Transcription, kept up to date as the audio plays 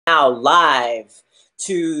now live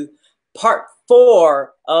to part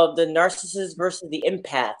 4 of the Narcissist versus the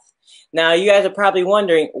Empath. Now, you guys are probably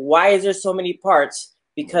wondering, why is there so many parts?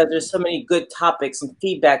 Because there's so many good topics and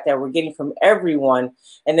feedback that we're getting from everyone.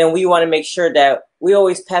 And then we want to make sure that we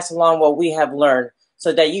always pass along what we have learned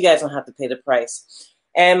so that you guys don't have to pay the price.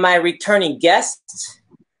 And my returning guest,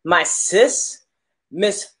 my sis,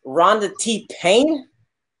 Miss Rhonda T. Payne.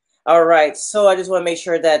 All right, so I just want to make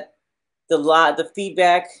sure that the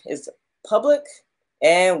feedback is public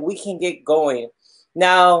and we can get going.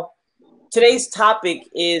 Now, today's topic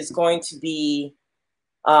is going to be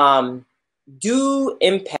do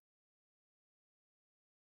empath.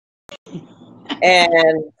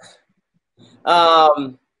 And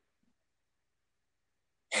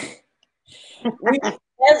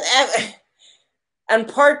on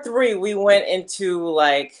part 3, we went into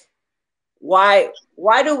like why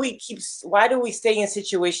do we stay in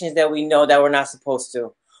situations that we know that we're not supposed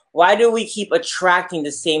to? Why do we keep attracting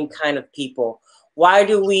the same kind of people? Why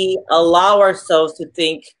do we allow ourselves to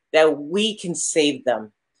think that we can save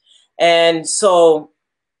them? And so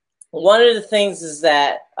one of the things is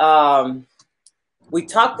that we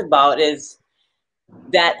talked about is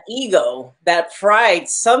that ego, that pride.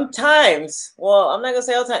 Sometimes, well, I'm not gonna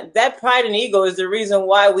say all the time, that pride and ego is the reason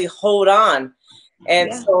why we hold on.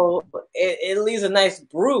 And so it leaves a nice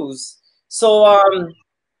bruise. So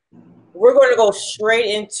we're going to go straight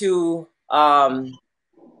into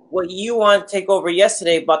what you want to take over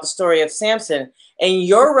yesterday about the story of Samson and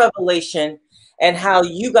your revelation and how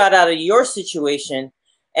you got out of your situation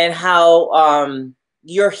and how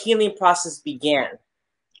your healing process began.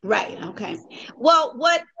 Right. Okay. Well,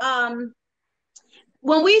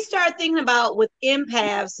 when we start thinking about with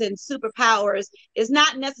empaths and superpowers, it's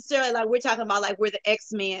not necessarily like we're talking about like we're the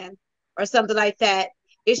X-Men or something like that.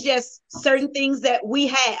 It's just certain things that we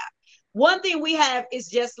have. One thing we have is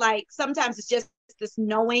just like, sometimes it's just this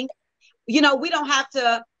knowing, we don't have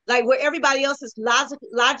to, like where everybody else is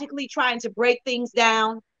logically trying to break things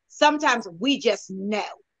down. Sometimes we just know.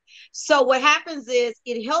 So what happens is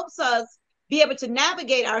it helps us be able to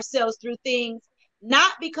navigate ourselves through things,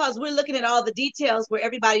 not because we're looking at all the details where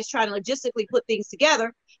everybody's trying to logistically put things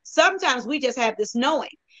together. Sometimes we just have this knowing.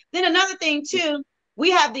 Then another thing too,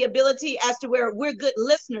 we have the ability as to where we're good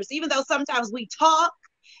listeners, even though sometimes we talk,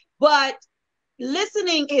 but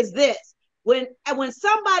listening is this. When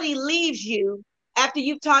somebody leaves you after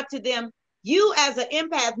you've talked to them, you as an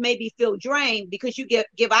empath maybe feel drained because you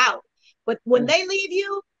give out. But when they leave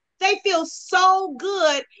you, they feel so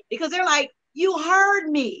good because they're like, you heard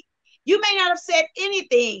me. You may not have said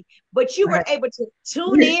anything, but you were able to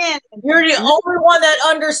tune in. You're the only one that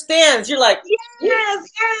understands. You're like, yes.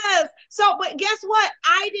 So, but guess what?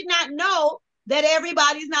 I did not know that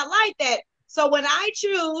everybody's not like that. So when I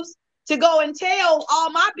choose to go and tell all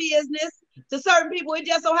my business to certain people, it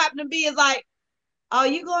just so happened to be is like, oh,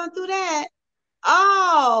 you going through that?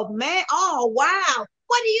 Oh, man. Oh, wow.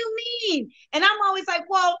 What do you mean? And I'm always like,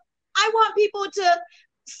 well, I want people to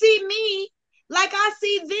see me like I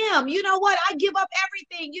see them. You know what? I give up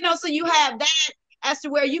everything, so you have that as to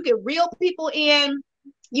where you can reel people in.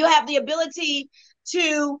 You have the ability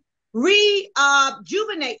to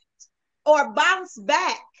rejuvenate or bounce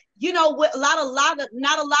back, with not a lot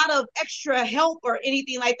of extra help or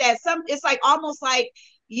anything like that. It's like almost like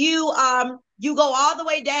you go all the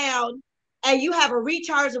way down and you have a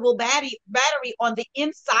rechargeable battery on the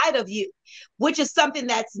inside of you, which is something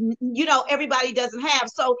that's, everybody doesn't have.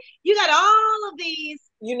 So you got all of these,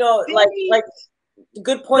 like the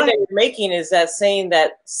good point that you're making is that saying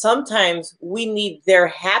that sometimes we need their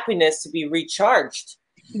happiness to be recharged.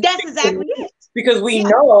 That's exactly it. Because we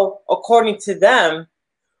know, according to them,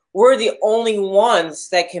 we're the only ones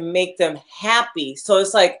that can make them happy. So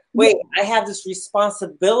it's like, wait, I have this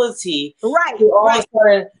responsibility to all of a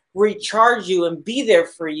sudden recharge you and be there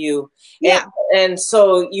for you. And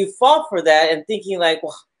so you fall for that and thinking like,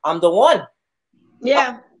 well, I'm the one.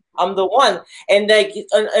 I'm the one. And like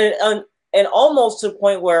and almost to the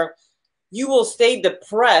point where you will stay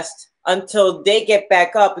depressed until they get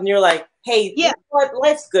back up and you're like, hey, you know what?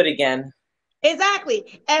 Life's good again.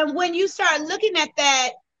 Exactly. And when you start looking at that,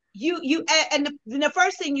 the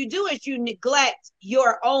first thing you do is you neglect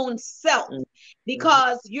your own self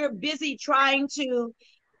because you're busy trying to,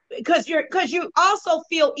 because you also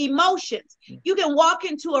feel emotions. You can walk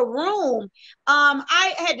into a room.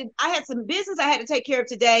 I had some business I had to take care of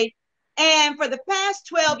today. And for the past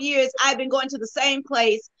 12 years, I've been going to the same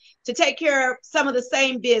place to take care of some of the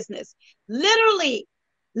same business, literally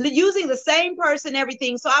using the same person,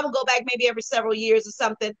 everything. So I will go back maybe every several years or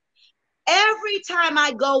something. Every time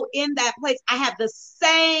I go in that place, I have the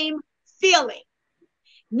same feeling.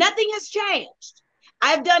 Nothing has changed.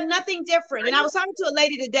 I've done nothing different. And I was talking to a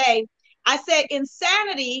lady today. I said,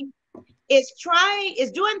 insanity is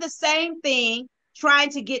doing the same thing, trying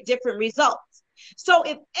to get different results. So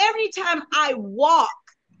if every time I walk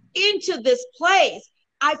into this place,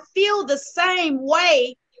 I feel the same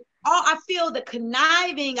way, I feel the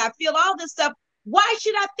conniving, I feel all this stuff, why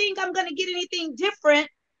should I think I'm going to get anything different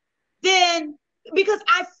than, because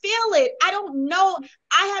I feel it. I don't know.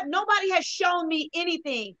 Nobody has shown me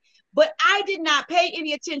anything, but I did not pay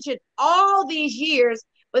any attention all these years.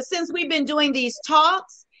 But since we've been doing these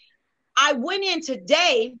talks, I went in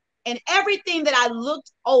today and everything that I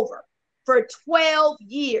looked over for 12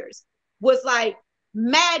 years was like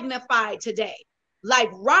magnified today, like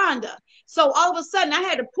Rhonda. So all of a sudden I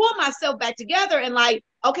had to pull myself back together and like,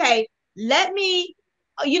 okay, let me,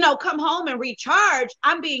 come home and recharge.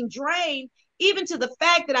 I'm being drained, even to the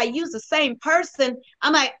fact that I use the same person.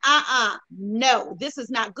 I'm like, no, this is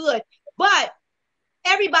not good. But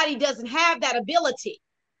everybody doesn't have that ability.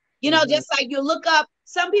 Just like you look up,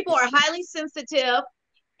 some people are highly sensitive,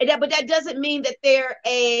 but that doesn't mean that they're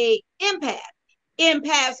a empath.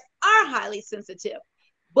 Empaths are highly sensitive,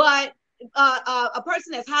 but a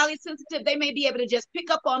person that's highly sensitive, they may be able to just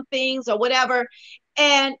pick up on things or whatever,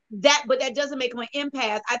 but that doesn't make them an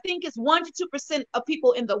empath. I think it's 1% to 2% of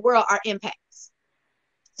people in the world are empaths.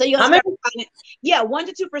 So you start finding, 1%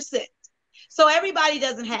 to 2%. So everybody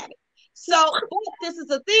doesn't have it. So but this is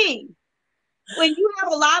the thing. When you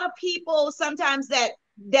have a lot of people sometimes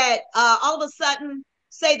that all of a sudden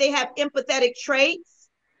say they have empathetic traits,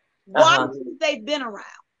 why they've been around.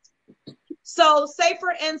 So say,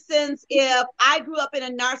 for instance, if I grew up in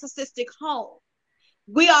a narcissistic home,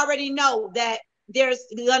 we already know that there is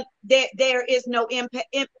no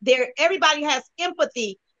everybody has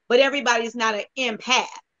empathy, but everybody's not an empath.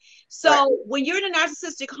 So when you're in a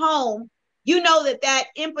narcissistic home, you know that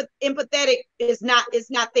empathetic is not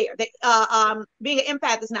there. Being an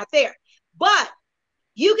empath is not there. But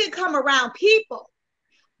you can come around people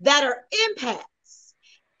that are empaths,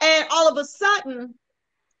 and all of a sudden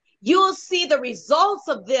you'll see the results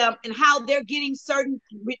of them and how they're getting certain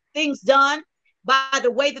things done by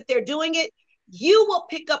the way that they're doing it. You will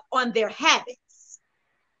pick up on their habits.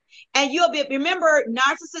 And remember,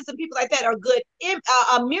 narcissists and people like that are good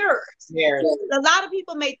mirrors. A lot of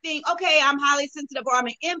people may think, okay, I'm highly sensitive or I'm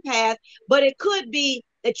an empath, but it could be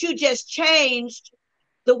that you just changed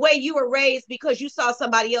the way you were raised because you saw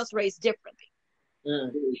somebody else raised differently.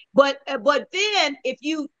 But then if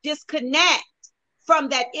you disconnect from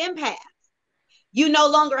that empath, you no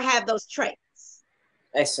longer have those traits.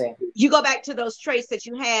 I see. You go back to those traits that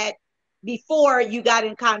you had before you got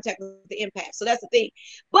in contact with the empath. So that's the thing.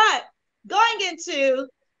 But going into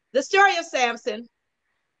the story of Samson,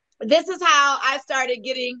 this is how I started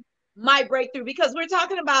getting my breakthrough, because we're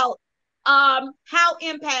talking about how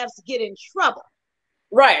empaths get in trouble.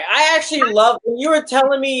 Right. I actually love when you were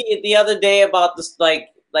telling me the other day about this,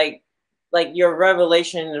 like your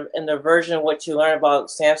revelation and the version of what you learned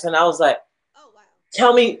about Samson. I was like, oh wow,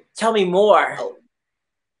 tell me more. Oh.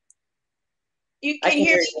 You can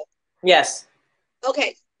hear me? Yes.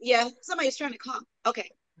 Okay. Yeah. Somebody's trying to call. Okay.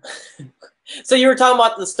 So you were talking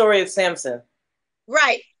about the story of Samson.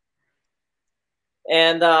 Right.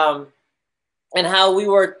 And how we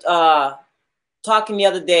were talking the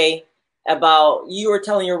other day about, you were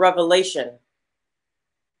telling your revelation.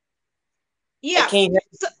 Yeah. And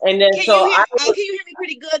then can you hear me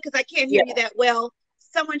pretty good? Because I can't hear you that well.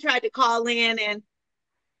 Someone tried to call in, and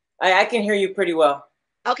I can hear you pretty well.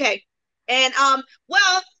 Okay. And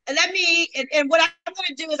well, let me, and what I'm going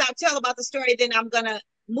to do is I'll tell about the story, then I'm going to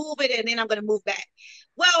move it, and then I'm going to move back.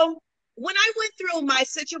 Well, when I went through my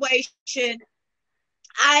situation,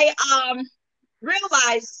 I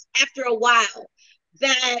realized after a while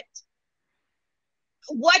that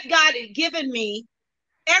what God had given me,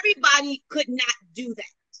 everybody could not do that.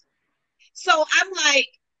 So I'm like,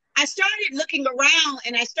 I started looking around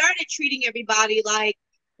and I started treating everybody like,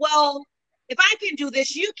 well, if I can do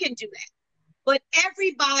this, you can do that. But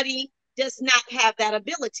everybody does not have that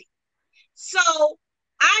ability. So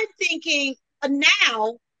I'm thinking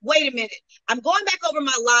now, wait a minute. I'm going back over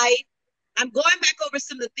my life. I'm going back over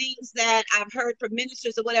some of the things that I've heard from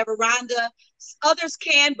ministers or whatever. Rhonda, others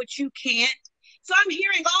can, but you can't. So I'm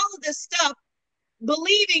hearing all of this stuff,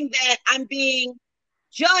 believing that I'm being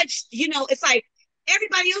judged. It's like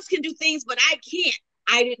everybody else can do things, but I can't.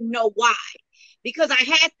 I didn't know why, because I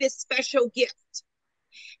had this special gift.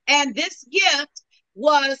 And this gift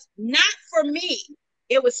was not for me.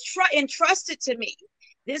 It was entrusted to me.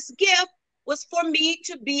 This gift was for me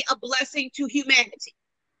to be a blessing to humanity.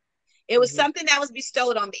 It was something that was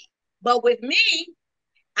bestowed on me. But with me,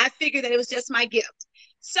 I figured that it was just my gift.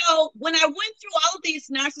 So when I went through all of these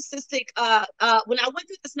narcissistic, when I went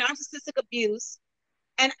through this narcissistic abuse,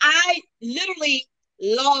 and I literally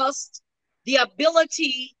lost the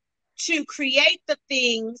ability to create the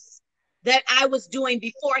things that I was doing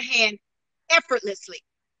beforehand effortlessly.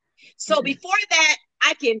 So before that,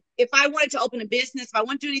 I can, if I wanted to open a business, if I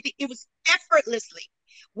wanted to do anything, it was effortlessly.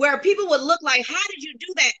 Where people would look like, how did you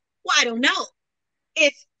do that? Well, I don't know.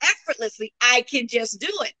 It's effortlessly. I can just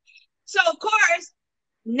do it. So of course,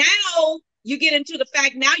 now you get into the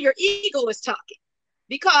fact now your ego is talking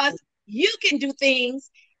because you can do things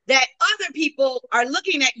that other people are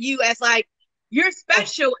looking at you as like you're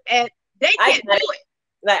special and they can't do it.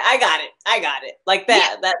 Like I got it. Like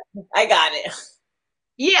that. Yeah. That I got it.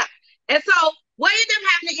 Yeah. And so what ended up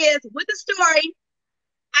happening is with the story,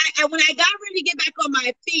 when I got ready to get back on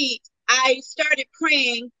my feet, I started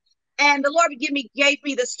praying, and the Lord gave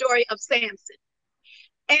me the story of Samson.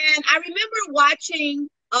 And I remember watching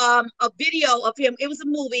a video of him. It was a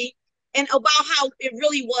movie, and about how it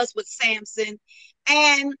really was with Samson.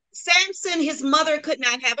 And Samson, his mother could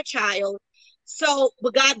not have a child,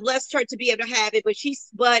 but God blessed her to be able to have it.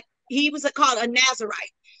 But he was called a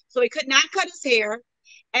Nazarite, so he could not cut his hair.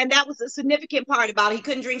 And that was a significant part about it. He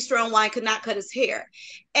couldn't drink strong wine, could not cut his hair.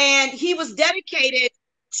 And he was dedicated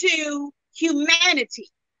to humanity.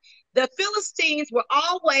 The Philistines were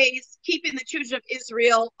always keeping the children of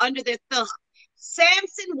Israel under their thumb.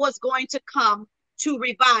 Samson was going to come to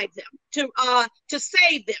revive them, to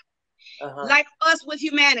save them. Like us with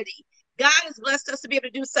humanity. God has blessed us to be able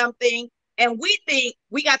to do something, and we think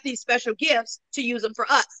we got these special gifts to use them for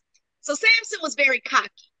us. So Samson was very cocky.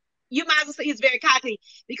 You might as well say he's very cocky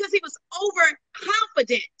because he was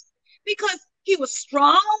overconfident, because he was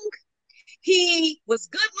strong, he was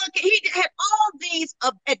good looking, he had all these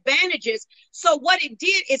advantages. So what it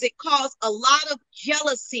did is it caused a lot of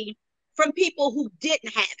jealousy from people who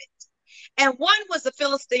didn't have it. And one was the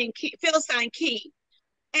Philistine king.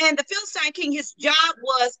 And the Philistine king, his job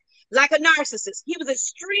was like a narcissist. He was an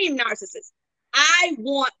extreme narcissist. I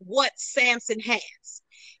want what Samson has.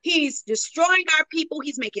 He's destroying our people.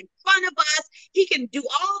 He's making fun of us. He can do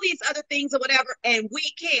all these other things or whatever, and we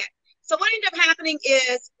can't. So what ended up happening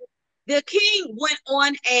is the king went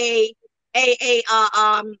on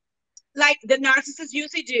like the narcissists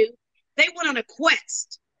usually do. They went on a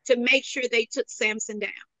quest to make sure they took Samson down.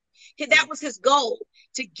 That was his goal,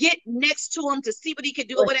 to get next to him, to see what he could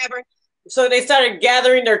do or whatever. So they started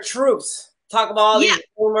gathering their troops, talk about all these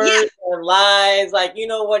rumors and lies, like, you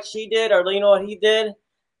know what she did, or you know what he did.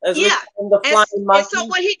 And so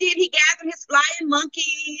what he did, he gathered his flying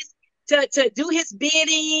monkeys to do his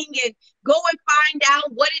bidding and go and find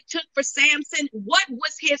out what it took for Samson. What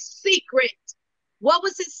was his secret? What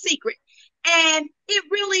was his secret? And it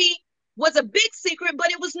really was a big secret,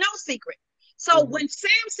 but it was no secret. So when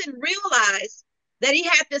Samson realized that he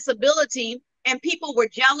had this ability and people were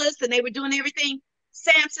jealous and they were doing everything,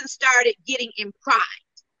 Samson started getting in pride.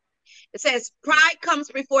 It says, pride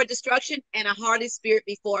comes before destruction and a haughty spirit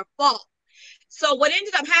before a fall. So what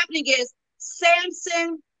ended up happening is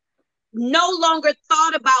Samson no longer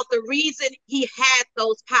thought about the reason he had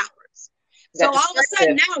those powers. So all of a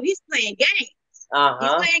sudden now he's playing games. He's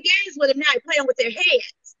playing games with them now. He's playing with their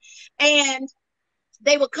heads. And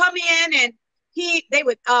they would come in and they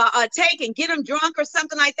would take and get him drunk or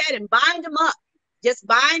something like that and bind him up. Just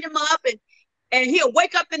bind him up, and he'll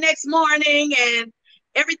wake up the next morning and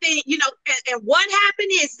everything, you know. And what happened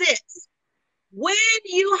is this: when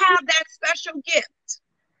you have that special gift,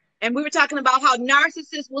 and we were talking about how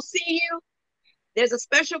narcissists will see you, there's a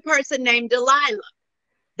special person named Delilah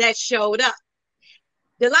that showed up.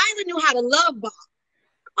 Delilah knew how to love bomb.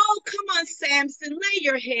 Oh, come on, Samson, lay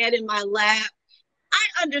your head in my lap.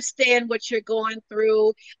 I understand what you're going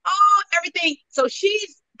through. Oh, everything. So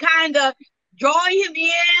she's kind of drawing him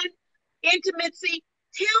in, intimacy.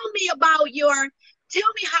 Tell me how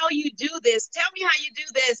you do this. Tell me how you do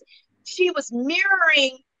this. She was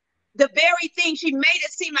mirroring the very thing. She made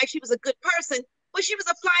it seem like she was a good person, but she was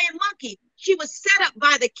a flying monkey. She was set up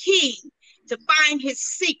by the king to find his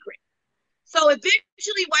secret. So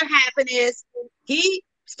eventually what happened is he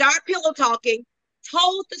started pillow talking,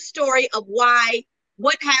 told the story of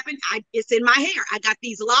what happened. It's in my hair. I got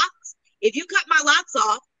these locks. If you cut my locks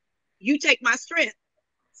off, you take my strength.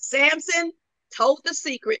 Samson told the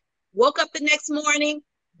secret, woke up the next morning,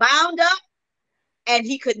 bound up, and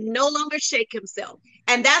he could no longer shake himself.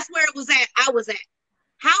 And that's where I was at.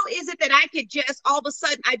 How is it that I could just all of a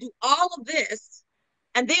sudden I do all of this,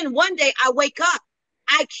 and then one day I wake up,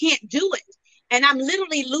 I can't do it. And I'm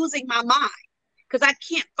literally losing my mind because I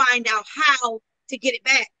can't find out how to get it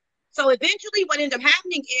back. So eventually what ended up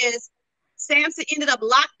happening is Samson ended up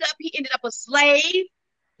locked up. He ended up a slave.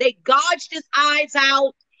 They gouged his eyes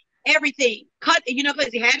out, everything. Cut, because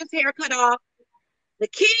he had his hair cut off. The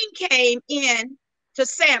king came in to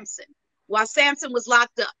Samson while Samson was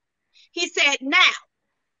locked up. He said, now,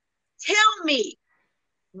 tell me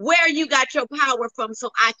where you got your power from so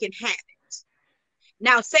I can have it.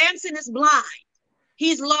 Now, Samson is blind.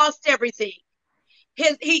 He's lost everything.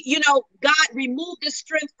 God removed the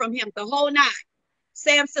strength from him the whole night.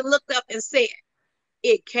 Samson looked up and said,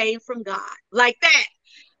 it came from God, like that.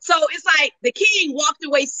 So it's like the king walked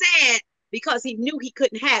away sad because he knew he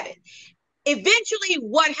couldn't have it. Eventually,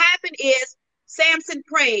 what happened is Samson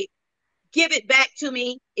prayed, give it back to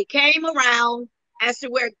me. It came around as to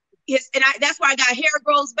where that's why I got hair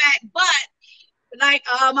grows back. But like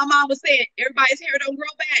my mom was saying, everybody's hair don't grow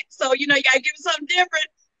back. So, you gotta give it something different.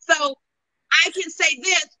 So I can say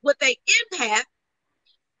this with an empath,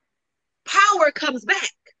 power comes back.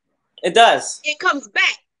 It does. It comes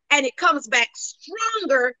back, and it comes back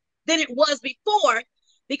stronger than it was before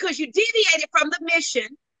because you deviated from the mission,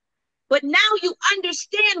 but now you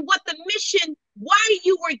understand what the mission, why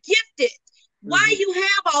you were gifted, why you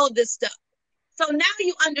have all of this stuff. So now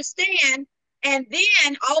you understand, and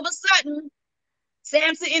then all of a sudden,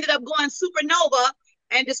 Samson ended up going supernova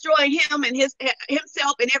and destroying him and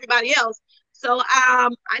himself and everybody else. So I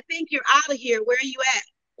think you're out of here. Where are you at?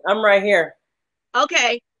 I'm right here.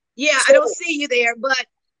 Okay. Yeah, I don't see you there, but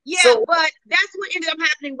yeah, but that's what ended up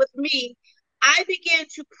happening with me. I began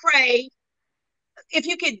to pray. If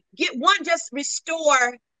you could get one, just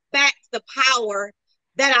restore back the power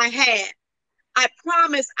that I had. I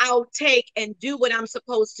promise I'll take and do what I'm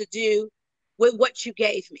supposed to do with what you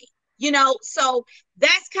gave me. So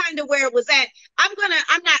that's kind of where it was at. I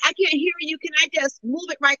can't hear you. Can I just move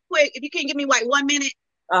it right quick? If you can give me like 1 minute.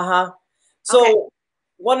 So okay.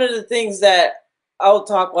 One of the things that I'll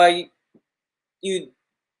talk while you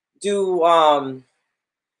do,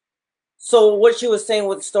 so what she was saying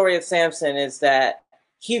with the story of Samson is that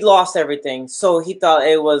he lost everything. So he thought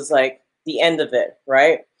it was like the end of it,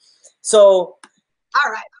 right? So,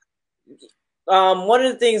 all right. One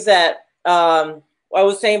of the things that I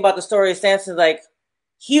was saying about the story of Samson, like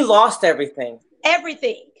he lost everything.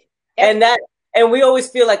 And we always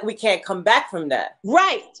feel like we can't come back from that.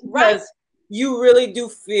 Right. Because you really do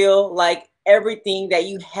feel like everything that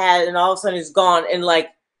you had and all of a sudden is gone in like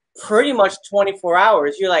pretty much 24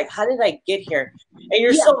 hours. You're like, how did I get here? And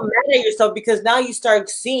you're so mad at yourself because now you start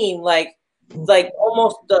seeing like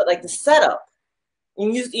almost the setup.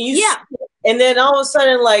 And and then all of a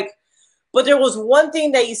sudden, like, but there was one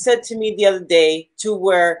thing that you said to me the other day to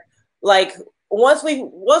where like once we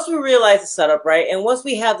realize the setup, right? And once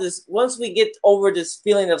we get over this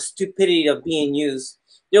feeling of stupidity of being used,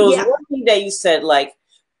 there was one thing that you said, like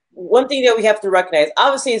one thing that we have to recognize.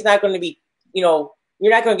 Obviously, it's not going to be, you're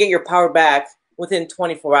not going to get your power back within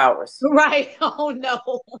 24 hours. Right. Oh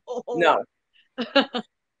no. No.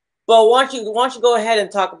 But why don't you go ahead and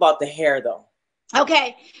talk about the hair though?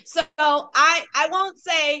 Okay, so I won't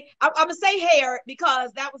say I'm gonna say hair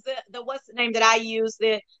because that was the what's the name that I used,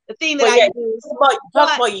 the thing that I used.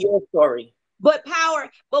 Talk about your story. But power.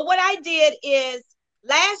 But what I did is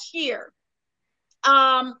last year,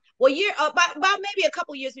 about maybe a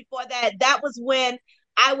couple years before that, that was when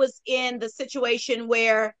I was in the situation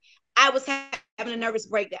where I was having a nervous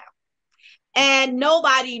breakdown, and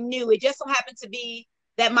nobody knew. It just so happened to be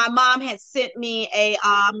that my mom had sent me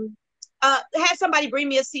had somebody bring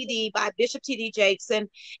me a CD by Bishop T.D. Jakes, and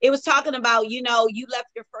it was talking about, you left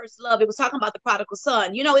your first love. It was talking about the prodigal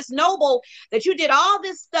son. It's noble that you did all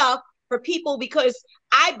this stuff for people because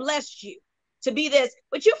I blessed you to be this,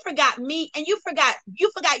 but you forgot me, and you forgot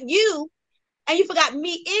you, and you forgot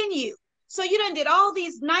me in you. So you done did all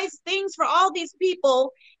these nice things for all these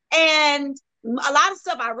people, and a lot of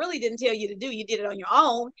stuff I really didn't tell you to do. You did it on your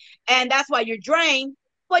own, and that's why you're drained,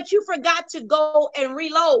 but you forgot to go and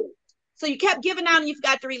reload. So you kept giving out and you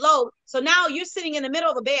forgot to reload. So now you're sitting in the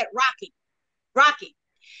middle of the bed rocking.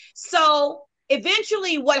 So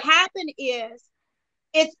eventually what happened is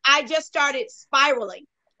I just started spiraling.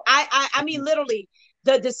 I mean, literally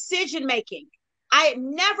the decision making. I had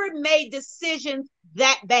never made decisions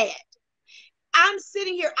that bad. I'm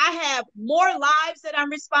sitting here. I have more lives that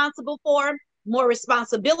I'm responsible for, more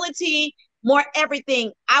responsibility, more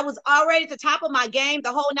everything. I was already at the top of my game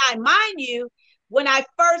the whole night. Mind you, when I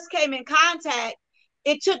first came in contact,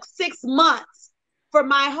 it took 6 months for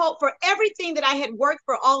everything that I had worked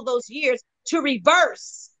for all those years to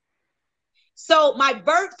reverse. So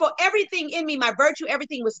for everything in me, my virtue,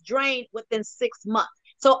 everything was drained within 6 months.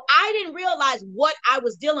 So I didn't realize what I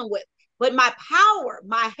was dealing with. but my power,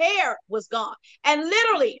 my hair was gone. And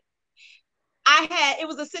literally, it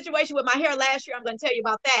was a situation with my hair last year. I'm going to tell you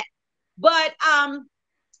about that. But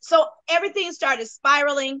so everything started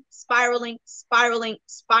spiraling,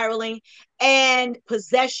 and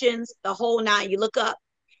possessions, the whole nine. You look up.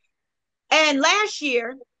 And last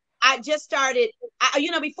year, I just started,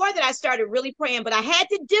 before that I started really praying, but I had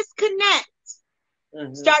to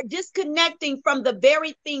start disconnecting from the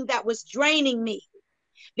very thing that was draining me.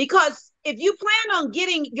 Because if you plan on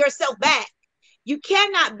getting yourself back, you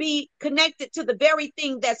cannot be connected to the very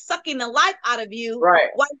thing that's sucking the life out of you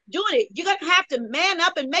while doing it. You're going to have to man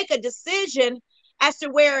up and make a decision as to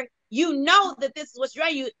where you know that this is what's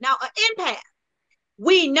draining you. Now, an empath,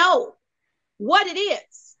 we know what it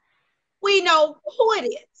is. We know who it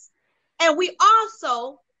is. And we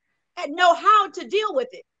also know how to deal with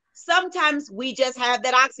it. Sometimes we just have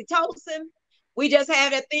that oxytocin. We just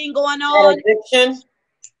have that thing going on. That addiction.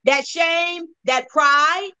 That shame, that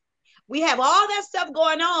pride. We have all that stuff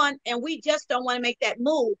going on, and we just don't want to make that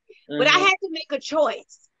move. But I had to make a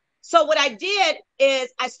choice. So what I did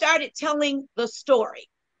is I started telling the story.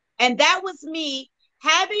 And that was me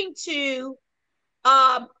having to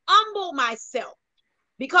humble myself.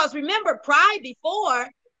 Because remember, pride before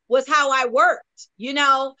was how I worked.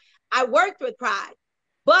 I worked with pride.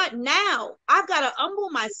 But now I've got to humble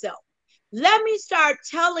myself. Let me start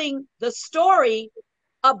telling the story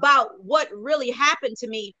about what really happened to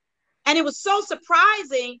me. And it was so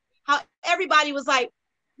surprising how everybody was like,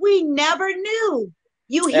 we never knew.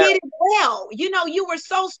 You hit it well. You were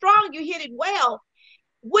so strong, you hit it well,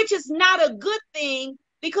 which is not a good thing,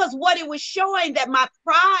 because what it was showing that my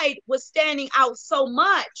pride was standing out so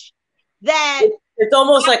much that it's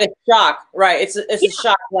almost like a shock, right? It's a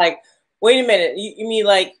shock. Like, wait a minute, you mean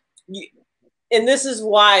like, and this is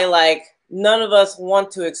why like none of us want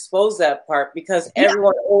to expose that part, because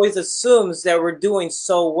everyone always assumes that we're doing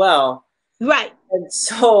so well, right? And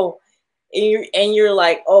so, you're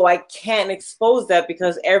like, oh, I can't expose that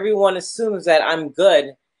because everyone assumes that I'm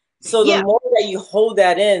good. So the more that you hold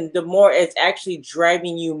that in, the more it's actually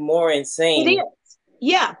driving you more insane. It is.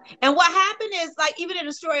 Yeah. And what happened is, like, even in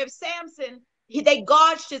the story of Samson, they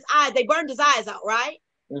gouged his eyes. They burned his eyes out, right?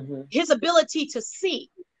 His ability to see.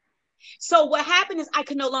 So what happened is I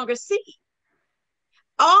could no longer see.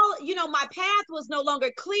 My path was no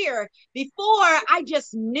longer clear. Before, I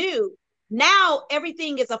just knew. Now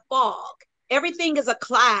everything is a fog. Everything is a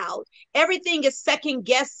cloud. Everything is second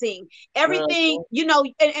guessing. Everything,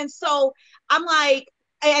 and so I'm like,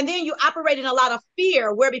 and then you operate in a lot of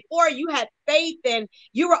fear, where before you had faith and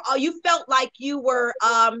you felt like you were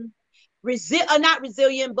not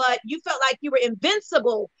resilient, but you felt like you were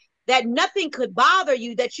invincible, that nothing could bother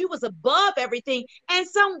you, that you was above everything. And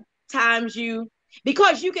sometimes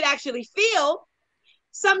because you could actually feel,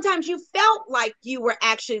 sometimes you felt like you were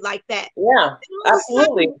actually like that. Yeah,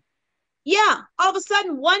 absolutely. All of a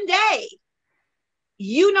sudden, one day,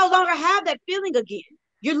 you no longer have that feeling again.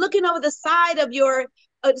 You're looking over the side of your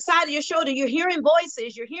shoulder. You're hearing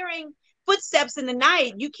voices. You're hearing footsteps in the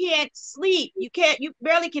night. You can't sleep. You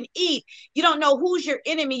barely can eat. You don't know who's your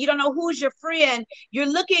enemy. You don't know who's your friend. You're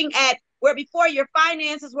looking at where before your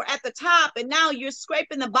finances were at the top, and now you're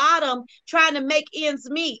scraping the bottom, trying to make ends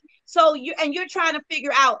meet. So you're trying to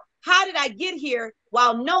figure out, how did I get here,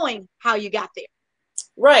 while knowing how you got there.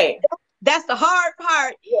 Right. That's the hard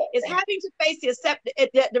part, is having to face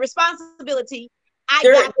the responsibility.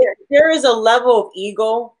 There is a level of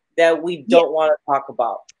ego that we don't want to talk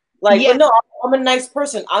about. Like, but no, I'm a nice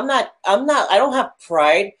person. I don't have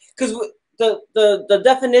pride, because the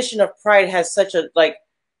definition of pride has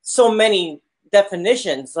so many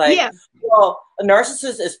definitions. Like, well, a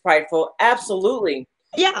narcissist is prideful, absolutely.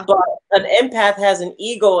 Yeah. But an empath has an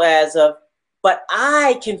ego but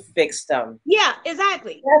I can fix them. Yeah,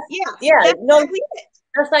 exactly.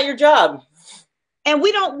 That's not your job. And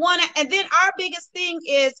we don't want to. And then our biggest thing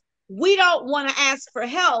is, we don't want to ask for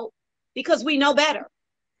help because we know better.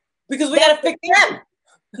 Because we got to fix them.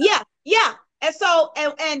 Yeah. And so,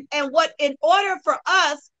 and what, in order for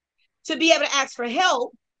us to be able to ask for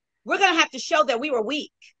help, we're going to have to show that we were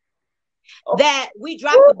weak, that we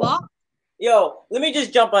dropped the ball. Yo, let me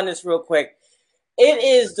just jump on this real quick. It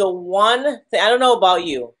is the one thing, I don't know about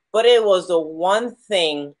you, but it was the one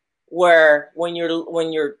thing where when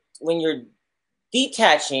you're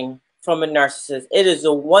detaching from a narcissist, it is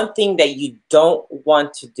the one thing that you don't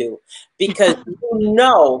want to do, because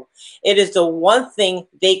it is the one thing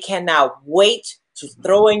they cannot wait to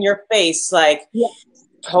throw in your face. Like,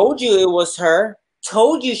 told you it was her,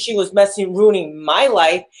 told you she was ruining my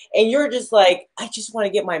life, and you're just like, I just want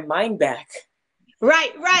to get my mind back.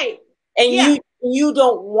 Right. And you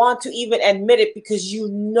don't want to even admit it because you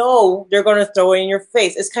know they're going to throw it in your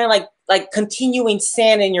face. It's kind of like continuing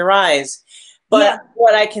sand in your eyes. But Yeah.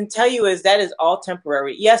 what I can tell you is that is all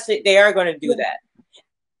temporary. Yes, they are going to do Yeah. that.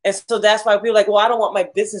 And so that's why people are like, well, I don't want my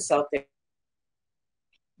business out there.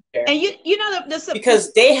 And you know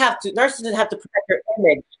Because they have to, narcissists have to protect their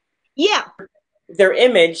image. Yeah. Their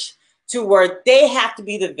image to where they have to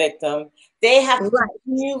be the victim. They have to Right.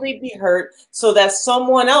 continually be hurt so that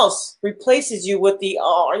someone else replaces you with the,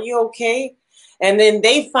 oh, are you okay? And then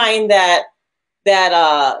they find that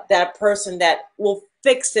person that will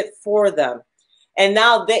fix it for them. And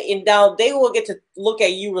now they will get to look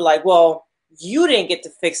at you like, well, you didn't get to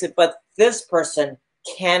fix it, but this person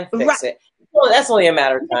can Right. fix it. Well, that's only a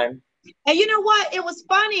matter of time. And you know what? It was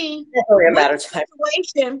funny That's only a with matter the of time.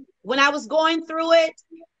 situation when I was going through it.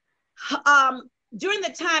 During the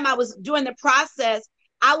time I was doing the process,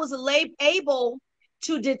 I was able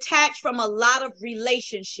to detach from a lot of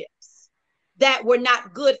relationships that were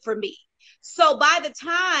not good for me. So by the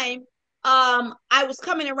time I was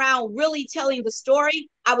coming around really telling the story,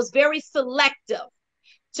 I was very selective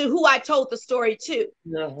to who I told the story to.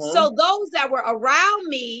 So those that were around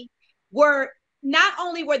me were not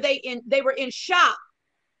only they were in shock,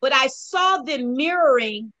 but I saw them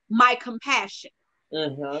mirroring my compassion.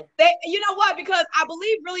 You know what? Because I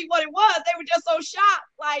believe really what it was, they were just so shocked.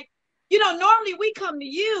 Like, normally we come to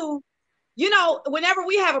you, whenever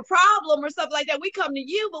we have a problem or something like that, we come to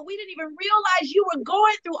you, but we didn't even realize you were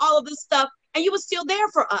going through all of this stuff and you were still there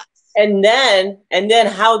for us. And then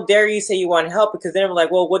how dare you say you want help? Because then we're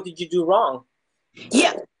like, well, what did you do wrong?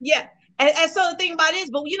 Yeah. And so the thing about it is,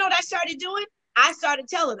 but you know what I started doing? I started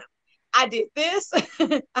telling them, I did this,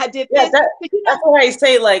 I did this. That's why I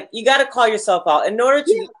say, like, you got to call yourself out. In order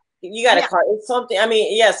to, you got to call it's something. I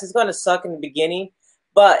mean, yes, it's going to suck in the beginning,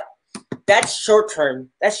 but that's short term.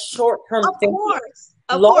 That's short term thinking.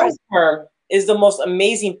 Long term is the most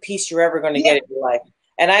amazing peace you're ever going to get in your life.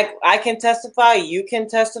 And I can testify, you can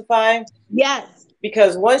testify. Yes.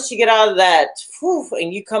 Because once you get out of that,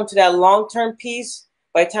 and you come to that long term peace,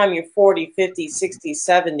 by the time you're 40, 50, 60,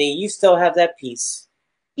 70, you still have that peace.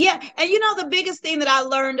 Yeah. And the biggest thing that I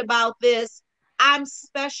learned about this, I'm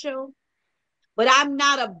special, but I'm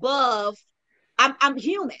not above. I'm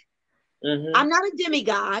human. I'm not a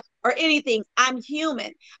demigod or anything. I'm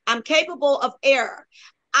human. I'm capable of error.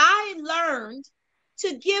 I learned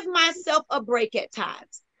to give myself a break at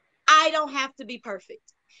times. I don't have to be perfect.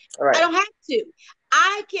 Right. I don't have to.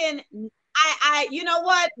 I can, you know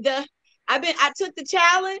what? I took the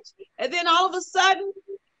challenge, and then all of a sudden,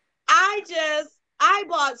 I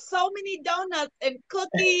bought so many donuts and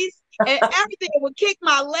cookies and everything would kick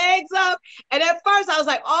my legs up. And at first I was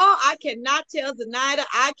like, oh, I cannot tell Zenaida.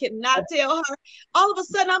 I cannot tell her. All of a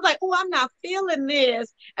sudden I'm like, oh, I'm not feeling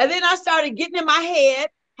this. And then I started getting in my head,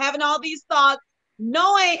 having all these thoughts,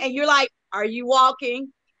 knowing, and you're like, are you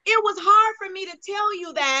walking? It was hard for me to tell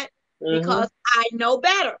you that because I know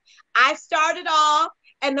better. I started off,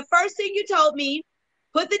 and the first thing you told me,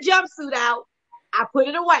 put the jumpsuit out. I put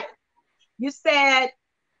it away. You said,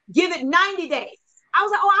 give it 90 days. I was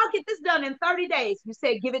like, oh, I'll get this done in 30 days. You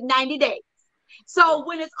said, give it 90 days. So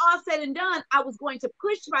when it's all said and done, I was going to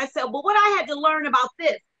push myself. But what I had to learn about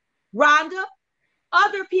this, Rhonda,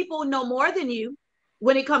 other people know more than you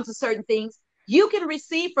when it comes to certain things. You can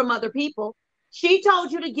receive from other people. She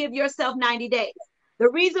told you to give yourself 90 days. The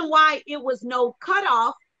reason why it was no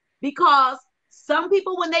cutoff, because some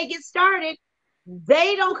people, when they get started,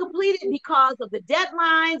 they don't complete it because of the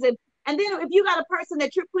deadlines. And then if you got a person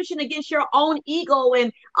that you're pushing against your own ego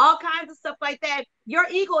and all kinds of stuff like that, your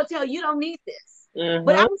ego will tell you don't need this.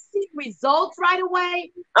 But I was seeing results right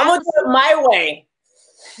away. I'm going to do it my way.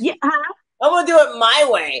 Yeah. I'm going to do it my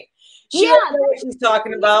way. She doesn't know what she's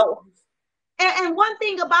talking about. And one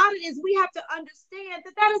thing about it is we have to understand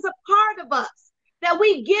that is a part of us, that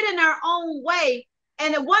we get in our own way.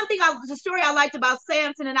 And the one thing, the story I liked about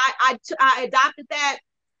Samson, and I adopted that,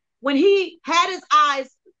 when he had his eyes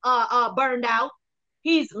burned out,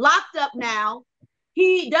 he's locked up now,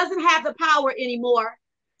 he doesn't have the power anymore.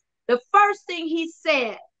 The first thing he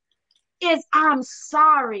said is, I'm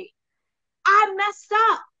sorry. I messed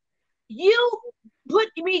up. You put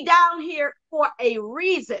me down here for a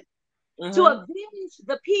reason, to avenge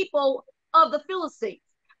the people of the Philistines.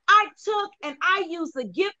 I took and I used the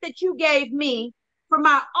gift that you gave me for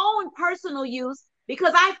my own personal use,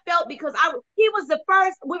 because I felt, he was the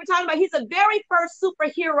first, we were talking about, he's the very first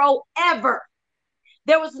superhero ever.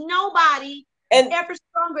 There was nobody ever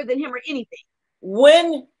stronger than him or anything.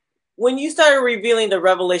 When you started revealing the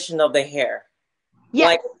revelation of the hair,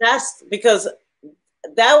 like, that's because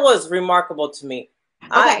that was remarkable to me.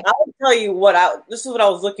 Okay. I'll tell you this is what I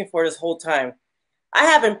was looking for this whole time. I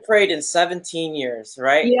haven't prayed in 17 years,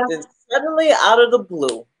 right? Yeah. Then suddenly out of the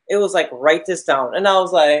blue, it was like, write this down. And I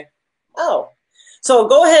was like, oh. So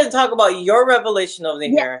go ahead and talk about your revelation of the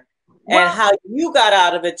Yeah. hair and Well, how you got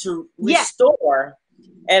out of it to yeah. restore.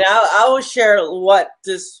 And I will share what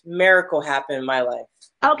this miracle happened in my life.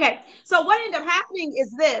 Okay. So what ended up happening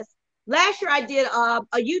is this. Last year I did a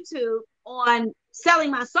YouTube on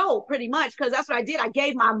selling my soul pretty much because that's what I did. I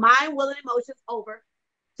gave my mind, will, and emotions over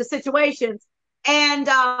to situations. And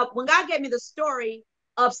when God gave me the story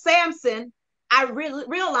of Samson, I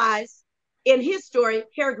realized in his story,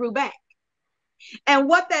 hair grew back. And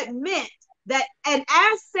what that meant that, and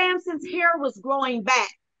as Samson's hair was growing back,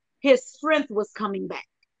 his strength was coming back.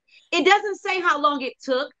 It doesn't say how long it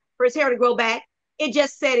took for his hair to grow back. It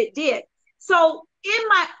just said it did. So in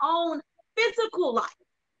my own physical life,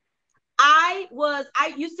 I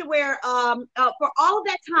used to wear, for all of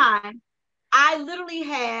that time, I literally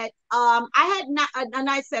had, I had a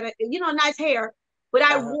nice set of, nice hair, but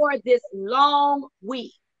I wore this long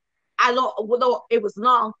weave. Although it was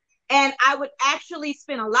long, and I would actually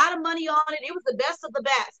spend a lot of money on it. It was the best of the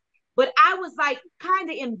best. But I was like kind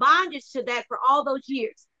of in bondage to that for all those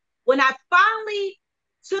years. When I finally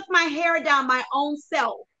took my hair down my own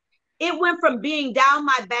self, it went from being down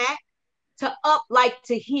my back to up like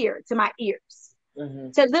to here, to my ears.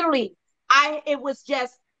 To literally, it was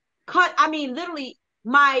just cut. I mean, literally,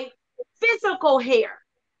 my physical hair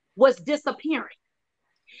was disappearing.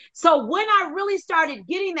 So when I really started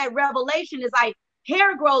getting that revelation is like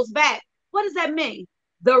hair grows back. What does that mean?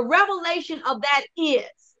 The revelation of that is,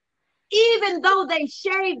 even though they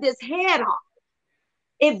shaved his head off,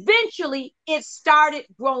 eventually it started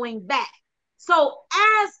growing back. So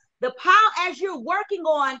as you're working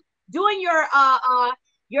on doing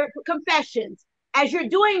your confessions, as you're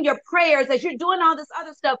doing your prayers, as you're doing all this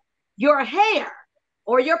other stuff, your hair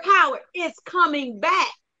or your power is coming back.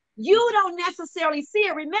 You don't necessarily see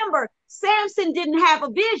it. Remember, Samson didn't have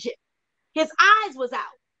a vision. His eyes was out.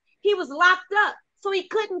 He was locked up, so he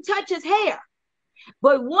couldn't touch his hair.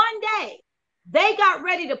 But one day, they got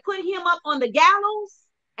ready to put him up on the gallows,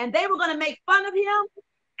 and they were going to make fun of him.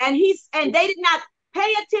 And they did not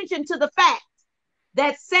pay attention to the fact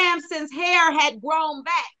that Samson's hair had grown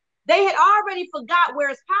back. They had already forgot where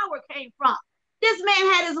his power came from. This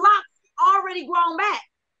man had his locks already grown back.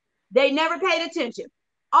 They never paid attention.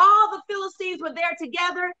 All the Philistines were there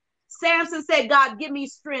together. Samson said, God, give me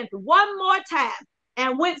strength one more time,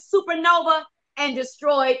 and went supernova and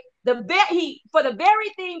destroyed for the very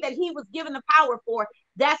thing that he was given the power for.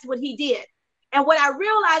 That's what he did. And what I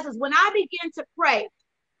realized is when I began to pray,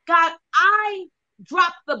 God, I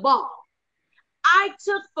dropped the ball. I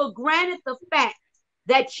took for granted the fact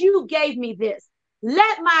that you gave me this.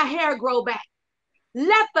 Let my hair grow back.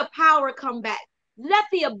 Let the power come back. Let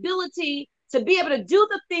the ability to be able to do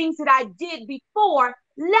the things that I did before,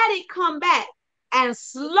 let it come back. And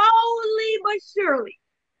slowly but surely,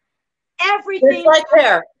 everything like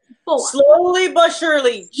hair. Slowly but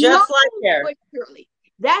surely, just like hair. But surely.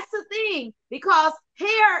 That's the thing, because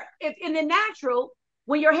hair, if in the natural,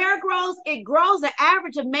 when your hair grows, it grows an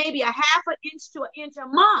average of maybe a half an inch to an inch a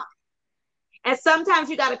month. And sometimes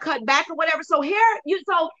you got to cut back or whatever. So you're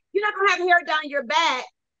not gonna have hair down your back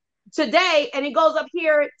today and it goes up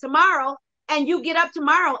here tomorrow, and you get up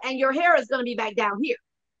tomorrow and your hair is going to be back down here,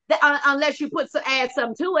 unless you add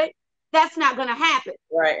something to it. That's not going to happen.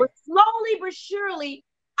 Right. But slowly but surely,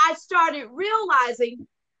 I started realizing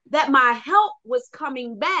that my health was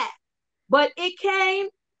coming back, but it came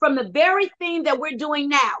from the very thing that we're doing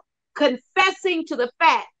now, confessing to the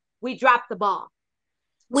fact we dropped the ball.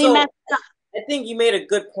 We messed up. I think you made a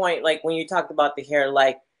good point, like when you talked about the hair,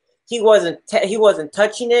 like he wasn't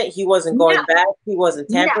touching it, he wasn't going back, he wasn't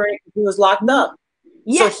tampering, he was locked up.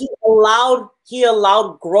 Yes. So he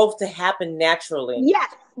allowed growth to happen naturally.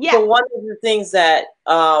 Yes. Yes. So one of the things that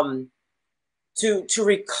to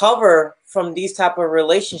recover from these type of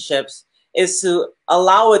relationships is to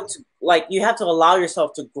allow it you have to allow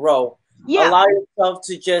yourself to grow. Yeah. Allow yourself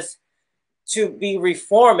to be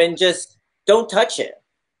reformed, and just don't touch it.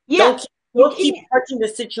 Yeah. Don't keep touching the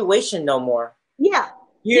situation no more. Yeah.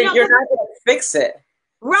 You're not going to fix it.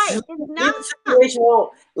 Right.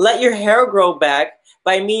 Let your hair grow back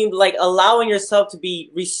by allowing yourself to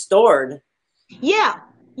be restored. Yeah.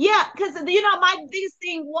 Yeah. Because, my biggest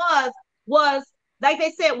thing was like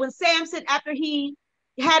they said, when Samson, after he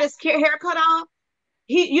had his hair cut off,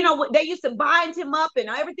 they used to bind him up and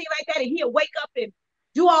everything like that. And he would wake up and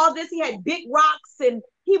do all this. He had big rocks and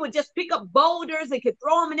he would just pick up boulders and could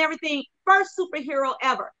throw them and everything. First superhero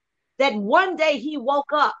ever. That one day he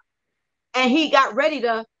woke up and he got ready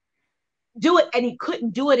to do it, and he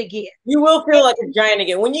couldn't do it again. You will feel like a giant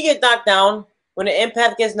again. When you get knocked down, when an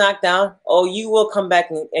empath gets knocked down, oh, you will come back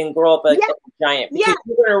and grow up like Yeah, a giant, yeah, because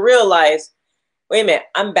you're going to realize, wait a minute,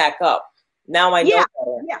 I'm back up. Now I know yeah,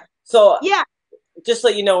 better. yeah, So yeah. just so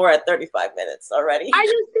you know, we're at 35 minutes already. Are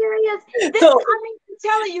you serious? This, So, I mean, I'm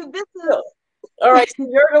telling you, this so all right, so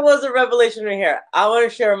yours was a revelation right here. I want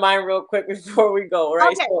to share mine real quick before we go, right?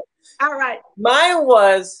 okay. So All right. mine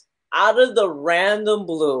was out of the random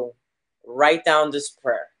blue, write down this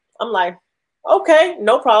prayer. I'm like, okay,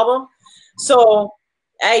 no problem. So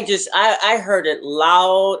I heard it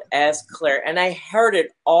loud as clear, and I heard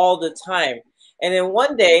it all the time. And then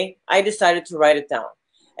one day I decided to write it down.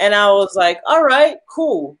 And I was like, all right,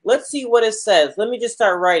 cool. Let's see what it says. Let me just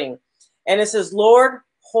start writing. And it says, Lord,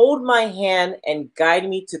 hold my hand and guide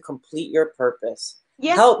me to complete your purpose.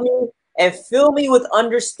 Yeah. Help me and fill me with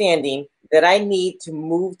understanding that I need to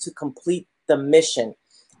move to complete the mission.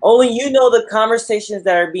 Only you know the conversations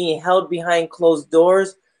that are being held behind closed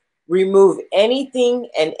doors. Remove anything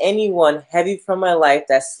and anyone heavy from my life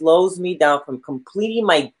that slows me down from completing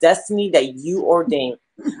my destiny that you ordained.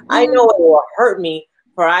 I know it will hurt me,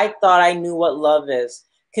 for I thought I knew what love is.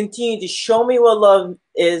 Continue to show me what love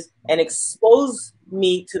is and expose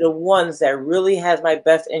me to the ones that really has my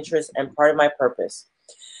best interest and part of my purpose.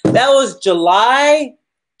 That was July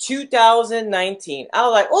 2019. I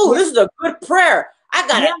was like, oh, this is a good prayer. I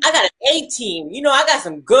got an A team. You know, I got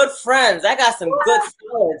some good friends. I got some good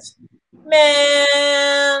friends.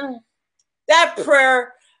 Man, that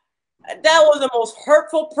prayer, that was the most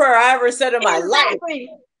hurtful prayer I ever said in my life.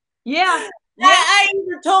 Yeah. I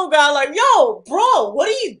even told God, like, yo, bro, what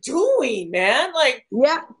are you doing, man? Like,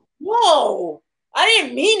 yeah. Whoa, I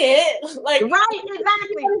didn't mean it. Like, right,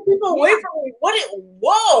 exactly. People away from me.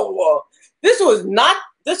 Whoa, this was not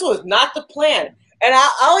the plan. And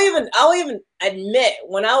I'll even admit,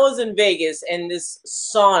 when I was in Vegas in this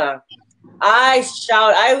sauna,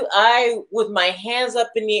 I with my hands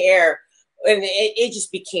up in the air, and it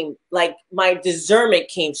just became like my discernment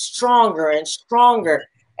came stronger and stronger.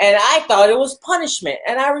 And I thought it was punishment.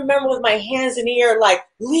 And I remember with my hands in the air, like,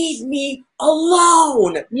 leave me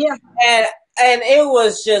alone. Yeah. And it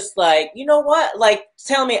was just like, you know what? Like,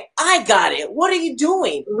 tell me, I got it. What are you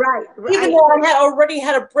doing? Right. Even though I had already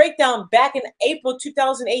had a breakdown back in April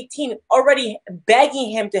 2018, already begging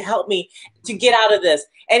him to help me to get out of this.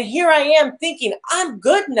 And here I am thinking, I'm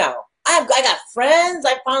good now. I got friends.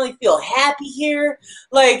 I finally feel happy here.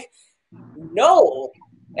 Like, no.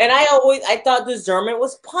 And I thought discernment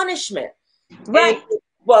was punishment. Right.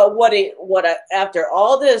 But after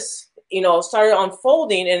all this, started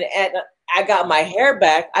unfolding, and I got my hair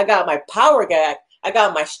back, I got my power back, I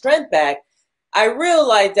got my strength back, I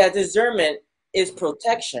realized that discernment is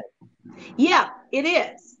protection. Yeah, it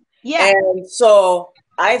is. Yeah. And so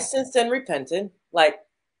I since then repented, like,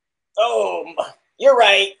 oh, you're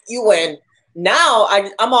right, you win. Now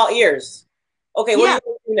I'm all ears. Okay, what are you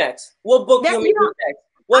going to do next? What book do you want me to do next?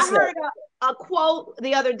 I heard a quote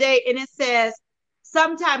the other day, and it says,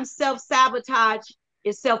 sometimes self-sabotage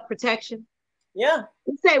is self-protection. Yeah.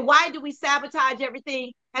 You say, why do we sabotage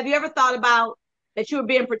everything? Have you ever thought about that you were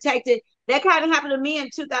being protected? That kind of happened to me in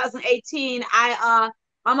 2018. My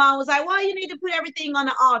mom was like, well, you need to put everything on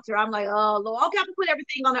the altar. I'm like, oh, Lord, okay, I'm going to put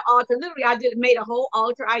everything on the altar. Literally, I made a whole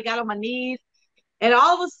altar. I got on my knees. And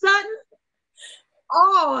all of a sudden,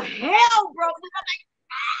 oh, hell broke loose. I'm like,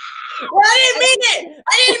 well, I didn't mean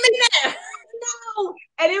it. No.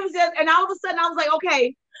 And it was just, and all of a sudden I was like,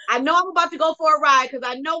 okay, I know I'm about to go for a ride because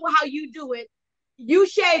I know how you do it. You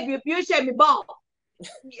shave me, if you shave me bald.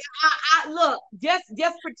 Look, just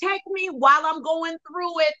protect me while I'm going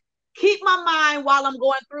through it. Keep my mind while I'm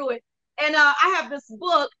going through it. And I have this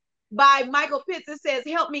book by Michael Pitts that says,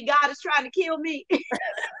 help me, God is trying to kill me. And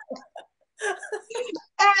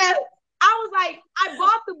I was like, I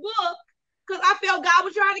bought the book because I felt God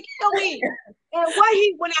was trying to kill me. And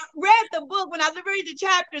when I read the book, when I read the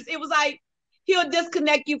chapters, it was like, he'll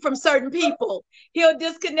disconnect you from certain people. He'll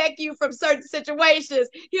disconnect you from certain situations.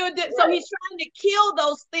 So he's trying to kill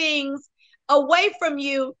those things away from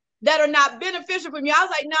you that are not beneficial from you. I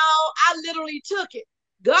was like, no, I literally took it.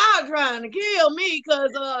 God trying to kill me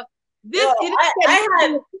because I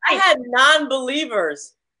had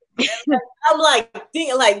non-believers. I'm like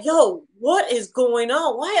thinking, like, yo, what is going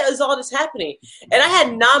on? Why is all this happening? And I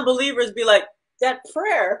had non-believers be like, that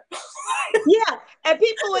prayer. Yeah, and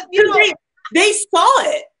people, they saw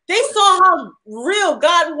it. They saw how real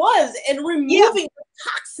God was and removing the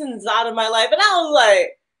toxins out of my life. And I was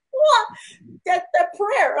like, what? That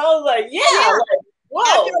prayer. I was like, yeah.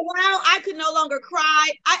 After Whoa. a while, I could no longer cry.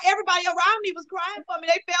 Everybody around me was crying for me.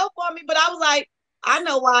 They felt for me, but I was like, I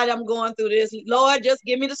know why I'm going through this. Lord, just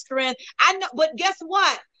give me the strength. I know, but guess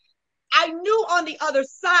what? I knew on the other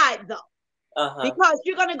side though, because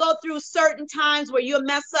you're going to go through certain times where you'll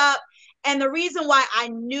mess up. And the reason why I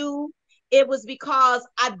knew it was because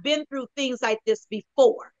I've been through things like this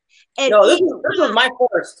before. And no, this was my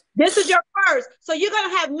first. This is your first. So you're going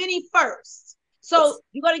to have many firsts. So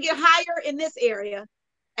you're going to get higher in this area.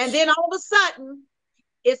 And then all of a sudden,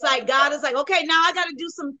 it's like God is like, okay, now I got to do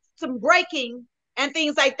some breaking and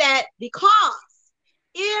things like that, because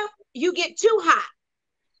if you get too high,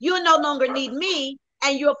 you'll no longer need me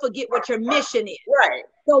and you'll forget what your mission is. Right.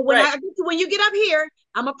 So when you get up here,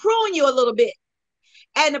 I'm going to prune you a little bit.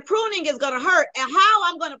 And the pruning is going to hurt. And how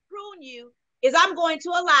I'm going to prune you is I'm going to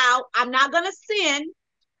allow, I'm not going to sin.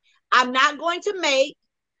 I'm not going to make,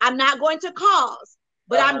 I'm not going to cause,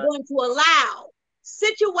 but I'm going to allow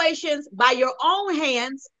situations by your own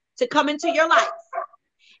hands to come into your life.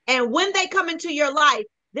 And when they come into your life,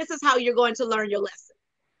 this is how you're going to learn your lesson.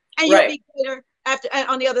 And you'll be greater after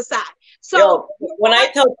on the other side. So when I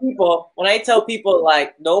tell people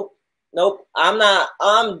like, nope, I'm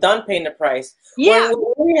done paying the price. Yeah.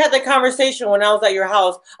 When we had the conversation when I was at your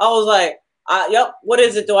house, I was like, yep, what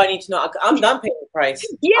is it do I need to know? I'm done paying the price.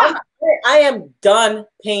 Yeah. I am done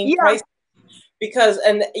paying price, because,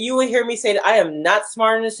 and you would hear me say that I am not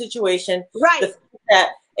smart in the situation. Right. That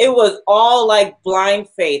it was all like blind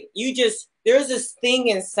faith. There's this thing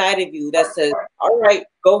inside of you that says, all right,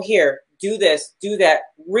 go here, do this, do that,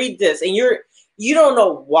 read this. And you don't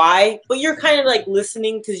know why, but you're kind of like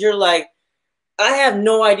listening, because you're like, I have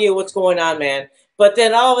no idea what's going on, man. But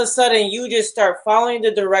then all of a sudden you just start following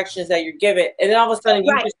the directions that you're given. And then all of a sudden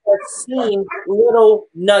you just start seeing little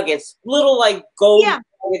nuggets, little like gold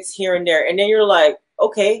nuggets here and there. And then you're like,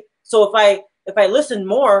 okay, so if I listen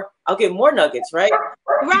more, I'll get more nuggets, right?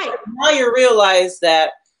 Right. Now you realize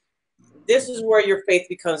that this is where your faith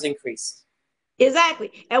becomes increased.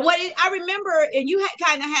 Exactly. And I remember, and you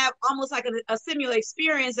kind of have almost like a similar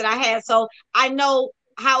experience that I had. So I know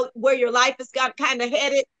where your life has got kind of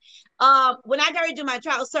headed. When I got ready to do my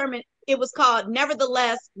trial sermon, it was called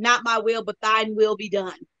 "Nevertheless, Not My Will, but Thine Will Be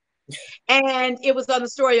Done," and it was on the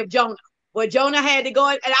story of Jonah, where Jonah had to go,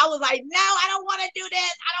 and I was like, "No, I don't want to do this.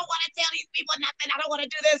 I don't want to tell these people nothing. I don't want to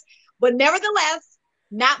do this." But nevertheless,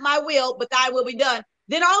 not my will, but Thine will be done.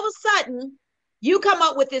 Then all of a sudden, you come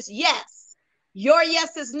up with this yes. Your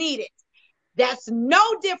yes is needed. That's no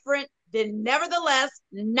different than nevertheless,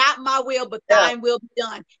 not my will, but Thine will be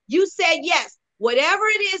done. You said yes. Whatever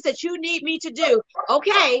it is that you need me to do,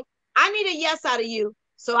 okay, I need a yes out of you.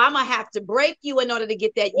 So I'm going to have to break you in order to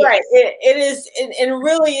get that yes. Right. It is. It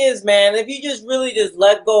really is, man. If you just really just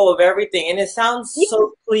let go of everything, and it sounds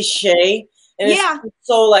so cliche, and it's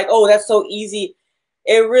so like, oh, that's so easy.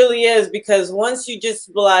 It really is, because once you just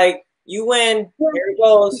like, you win, here it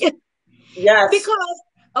goes. Yes. Because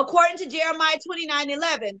according to Jeremiah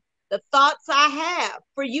 29:11, the thoughts I have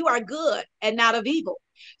for you are good and not of evil.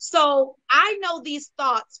 So I know these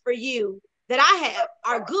thoughts for you that I have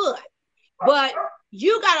are good, but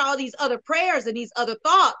you got all these other prayers and these other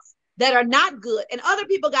thoughts that are not good. And other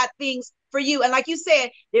people got things for you. And like you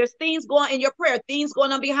said, there's things going in your prayer, things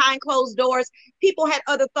going on behind closed doors. People had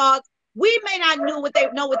other thoughts. We may not know what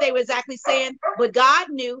they were exactly saying, but God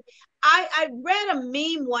knew. I read a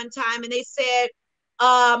meme one time, and they said,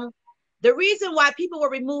 the reason why people were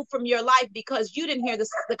removed from your life because you didn't hear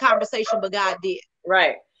the conversation, but God did.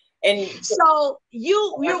 Right. And so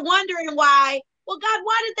you're wondering why, well, God,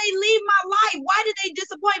 why did they leave my life? Why did they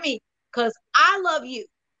disappoint me? Because I love you.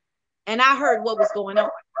 And I heard what was going on.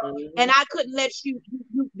 And I couldn't let you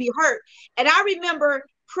be hurt. And I remember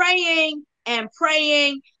praying and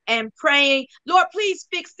praying and praying. Lord, please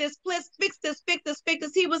fix this. Please fix this, fix this,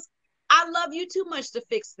 fix this. I love you too much to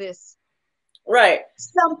fix this. Right.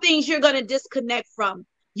 Some things you're going to disconnect from.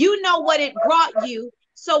 You know what it brought you.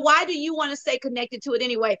 So why do you want to stay connected to it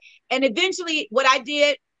anyway? And eventually what I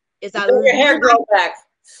did is I let your hair grow back.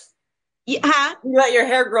 Yeah. You let your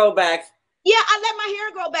hair grow back. Yeah, I let my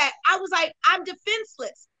hair grow back. I was like, I'm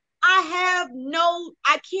defenseless.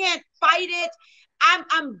 I can't fight it.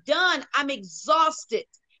 I'm done. I'm exhausted.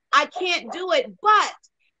 I can't do it. But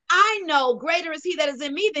I know greater is he that is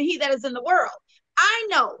in me than he that is in the world. I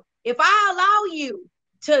know if I allow you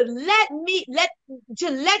to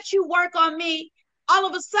let you work on me, all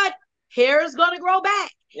of a sudden hair is going to grow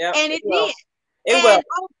back. Yeah, and it did. It will.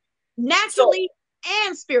 Naturally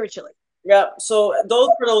and spiritually. Yeah. So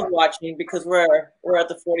for those watching, because we're at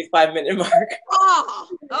the 45-minute mark. Oh,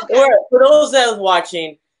 okay. For those that are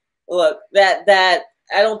watching, look, that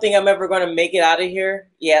I don't think I'm ever going to make it out of here.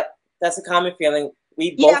 Yep, that's a common feeling.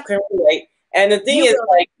 We Yeah, both can relate. And the thing you is, will.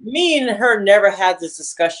 like, me and her never had this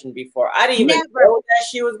discussion before. I didn't even Never. know that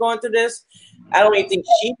she was going through this. I don't even think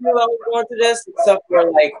she knew I was going through this, except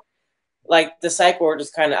for like the psych ward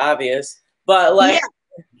is kind of obvious. But Yeah, like,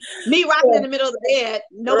 me rocking in the middle of the bed.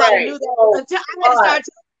 Nobody right. knew that So, until I had to but start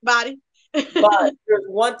telling but everybody. there's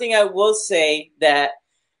one thing I will say that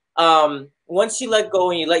once you let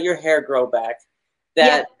go and you let your hair grow back,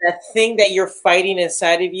 Yeah, that thing that you're fighting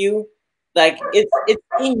inside of you, like it's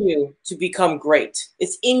in you to become great.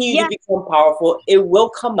 It's in you to yeah, become powerful. It will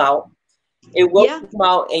come out. It will yeah, come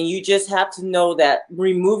out, and you just have to know that.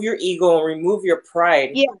 Remove your ego and remove your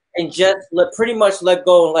pride, yeah. and just pretty much let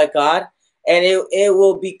go and let God, and it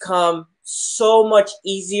will become so much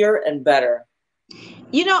easier and better.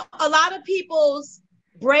 You know, a lot of people's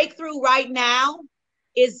breakthrough right now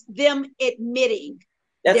is them admitting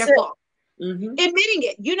That's their it. fault. Mm-hmm. Admitting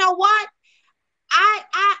it. You know what?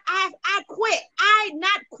 I quit. I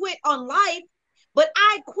not quit on life, but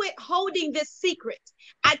I quit holding this secret.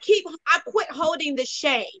 I quit holding this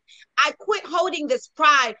shame. I quit holding this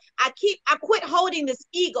pride. I quit holding this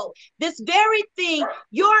ego. This very thing,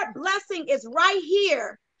 your blessing is right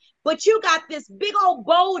here, but you got this big old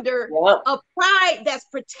boulder Yep. of pride that's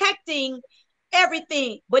protecting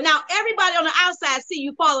everything. But now everybody on the outside see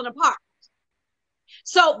you falling apart.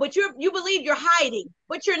 So, but you believe you're hiding,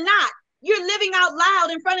 but you're not. You're living out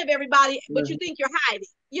loud in front of everybody, but you Mm-hmm. think you're hiding.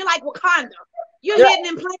 You're like Wakanda. You're Yeah. hidden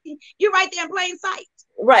in plain. You're right there in plain sight.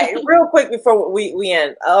 Right. Real quick before we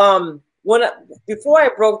end. When before I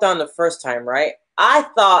broke down the first time, right? I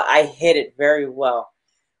thought I hit it very well.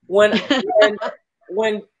 When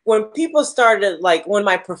when when people started, like, when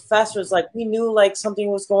my professors, like, we knew like something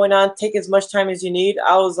was going on, take as much time as you need.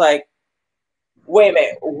 I was like, wait a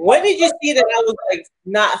minute. When did you see that I was like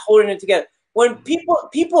not holding it together? When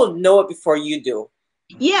people know it before you do.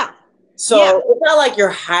 Yeah, yeah, So it's not like you're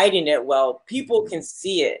hiding it well. People can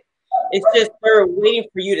see it. It's just they're waiting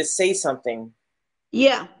for you to say something.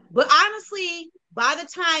 yeah. But honestly, by the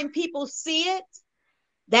time people see it,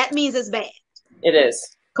 that means it's bad. It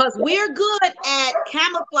is. Because we're good at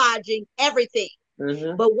camouflaging everything.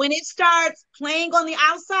 Mm-hmm. But when it starts playing on the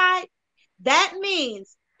outside, that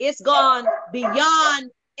means it's gone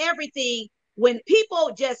beyond everything. When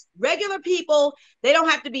people, just regular people, they don't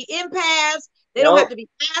have to be empaths, they don't have Nope. to be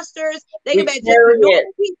pastors, they We can be just carry it.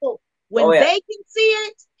 normal people. Oh When yeah. they can see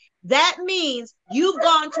it, that means you've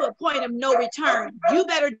gone to a point of no return. You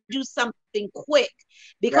better do something quick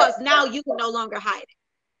Yeah. because now you can no longer hide it.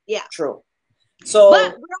 Yeah. True. But So we're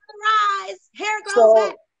on the rise. Hair grows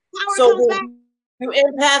back. so Power so comes back. do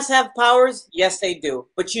empaths have powers? Yes, they do.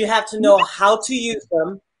 But you have to know how to use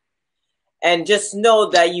them, and just know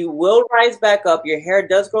that you will rise back up. Your hair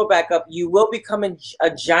does grow back up. You will become a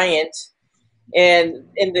giant, and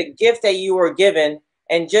in the gift that you were given.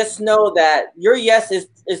 And just know that your yes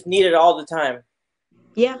is needed all the time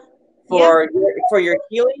Yeah. Yeah. for your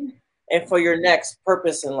healing and for your next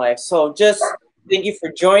purpose in life. So just thank you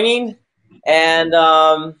for joining, and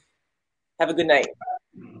have a good night.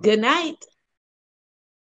 Good night.